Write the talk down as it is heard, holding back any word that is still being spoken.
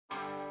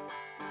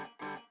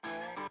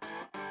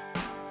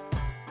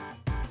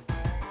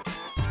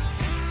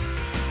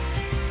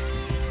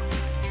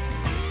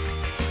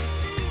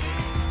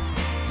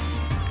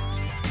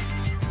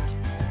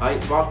Hi,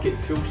 it's Mark at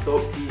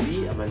Toolstop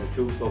TV. I'm in the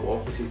Toolstop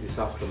offices this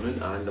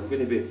afternoon and I'm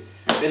going to be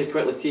very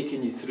quickly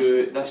taking you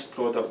through this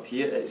product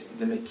here. It's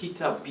the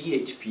Makita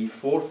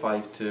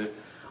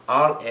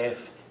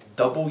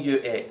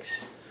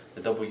BHP452RFWX.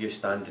 The W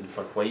standing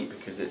for white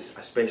because it's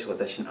a special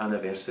edition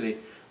anniversary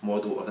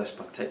model of this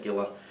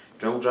particular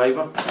drill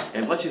driver.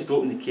 Let's just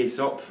open the case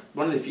up.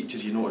 One of the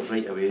features you notice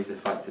right away is the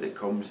fact that it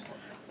comes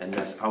in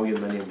this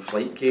aluminium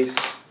flight case,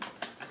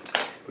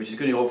 which is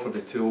going to offer the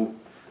tool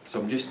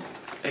some just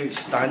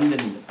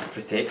outstanding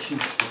protection,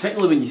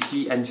 particularly when you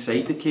see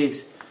inside the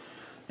case.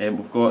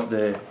 We've got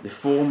the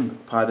foam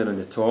padding on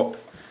the top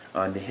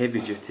and the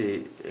heavy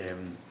duty,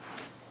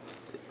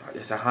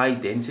 it's a high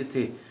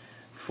density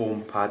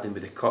foam padding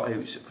with the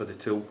cutouts for the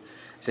tool.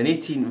 It's an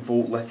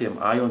 18-volt lithium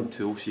ion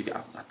tool, so you get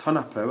a ton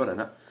of power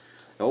in it.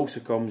 It also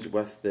comes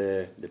with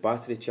the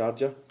battery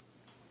charger.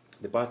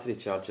 The battery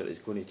charger is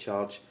going to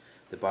charge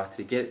the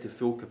battery, get it to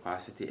full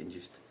capacity in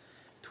just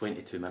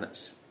 22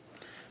 minutes.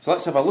 So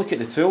let's have a look at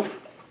the tool.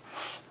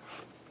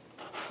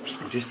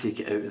 I'll just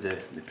take it out of the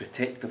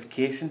protective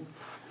casing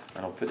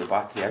and I'll put the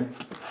battery in.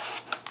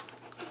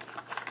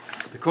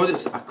 Because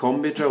it's a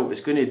combi drill, it's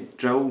going to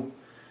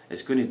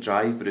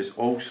drive, but it's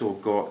also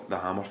got the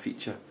hammer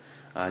feature.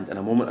 And in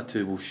a moment or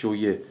two we'll show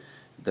you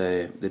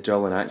the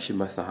drill in action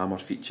with the hammer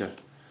feature.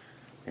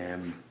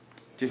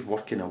 Just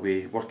working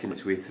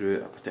its way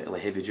through a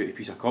particularly heavy duty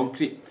piece of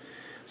concrete.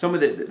 Some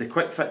of the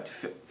quick fit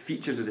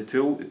features of the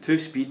tool: the 2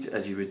 speeds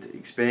as you would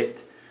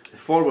expect, the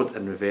forward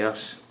and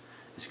reverse.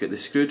 It's got the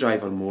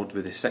screwdriver mode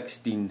with the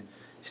 16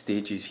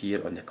 stages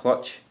here on the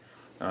clutch,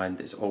 and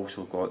it's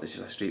also got this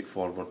is a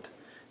straightforward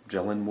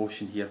drilling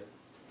motion here.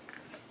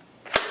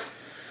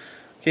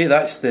 Okay,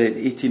 that's the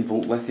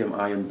 18-volt lithium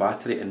ion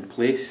battery in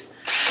place.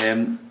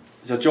 There's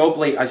a job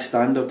light as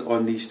standard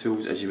on these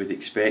tools as you would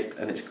expect,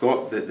 and it's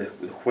got the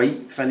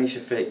white finish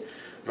effect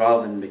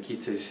rather than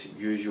Makita's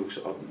usual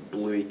sort of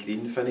bluey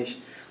green finish.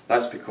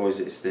 That's because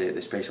it's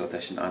the special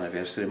edition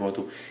anniversary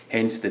model,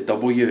 hence the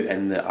W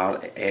in the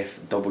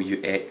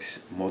RFWX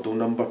model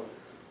number.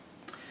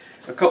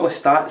 A couple of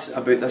stats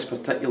about this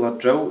particular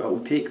drill: it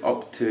will take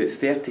up to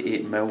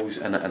 38 mils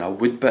in a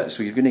wood bit,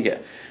 so you're going to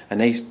get a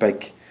nice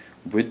big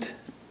wood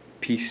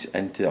piece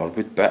into your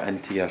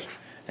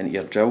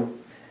drill.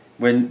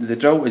 When the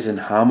drill is in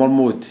hammer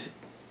mode,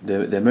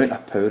 the amount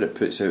of power it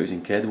puts out is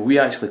incredible. We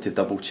actually had to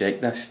double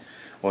check this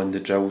on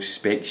the drill's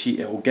spec sheet.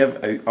 It will give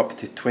out up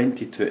to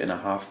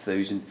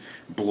 22,500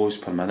 blows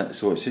per minute,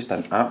 so it's just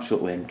an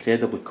absolutely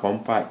incredibly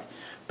compact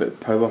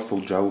but powerful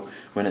drill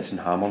when it's in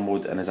hammer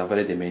mode, and as I've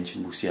already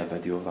mentioned, we'll see a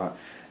video of that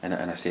in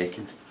a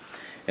second.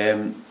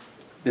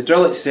 The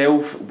drill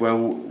itself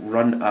will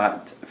run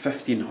at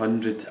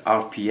 1500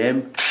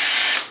 RPM,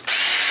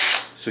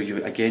 so you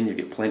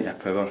get plenty of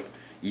power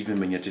even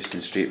when you're just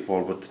in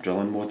straightforward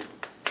drilling mode.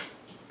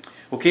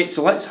 Okay,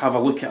 so let's have a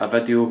look at a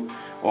video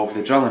of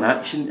the drill in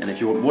action, and if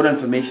you want more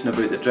information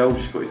about the drill,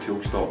 just go to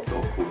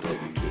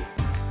toolstop.co.uk.